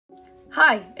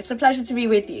Hi, it's a pleasure to be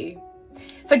with you.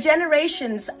 For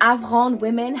generations, Afghan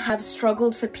women have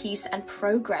struggled for peace and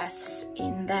progress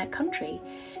in their country.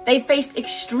 They faced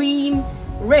extreme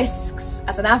risks.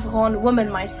 As an Afghan woman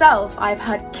myself, I've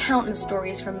heard countless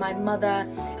stories from my mother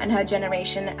and her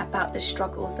generation about the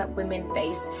struggles that women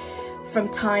face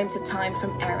from time to time,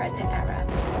 from era to era.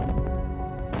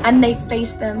 And they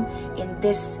face them in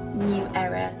this new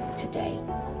era today.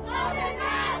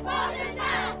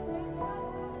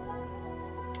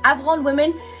 Afghan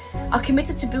women are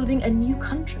committed to building a new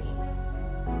country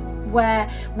where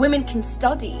women can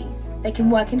study, they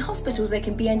can work in hospitals, they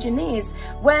can be engineers,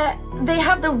 where they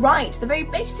have the right, the very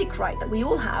basic right that we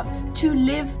all have, to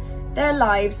live their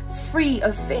lives free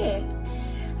of fear.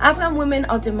 Afghan women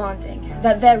are demanding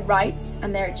that their rights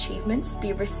and their achievements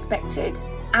be respected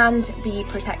and be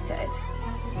protected.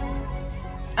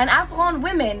 And Afghan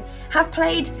women have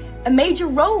played a major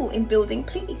role in building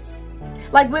peace,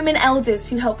 like women elders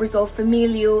who help resolve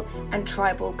familial and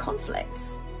tribal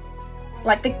conflicts,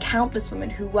 like the countless women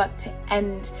who work to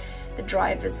end the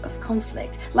drivers of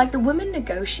conflict, like the women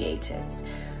negotiators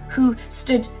who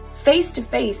stood face to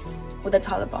face with the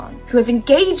Taliban, who have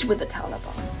engaged with the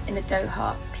Taliban in the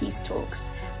Doha peace talks.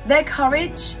 Their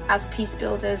courage as peace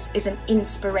builders is an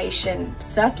inspiration,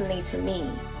 certainly to me,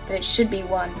 but it should be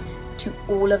one to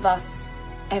all of us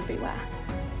everywhere.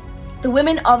 The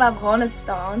women of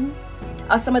Afghanistan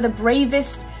are some of the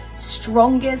bravest,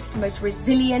 strongest, most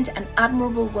resilient and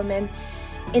admirable women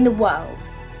in the world.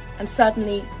 And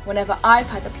certainly whenever I've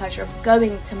had the pleasure of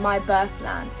going to my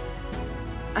birthland,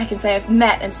 I can say I've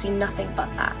met and seen nothing but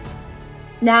that.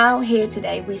 Now, here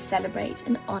today, we celebrate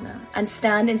and honor and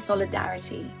stand in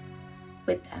solidarity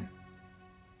with them.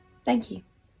 Thank you.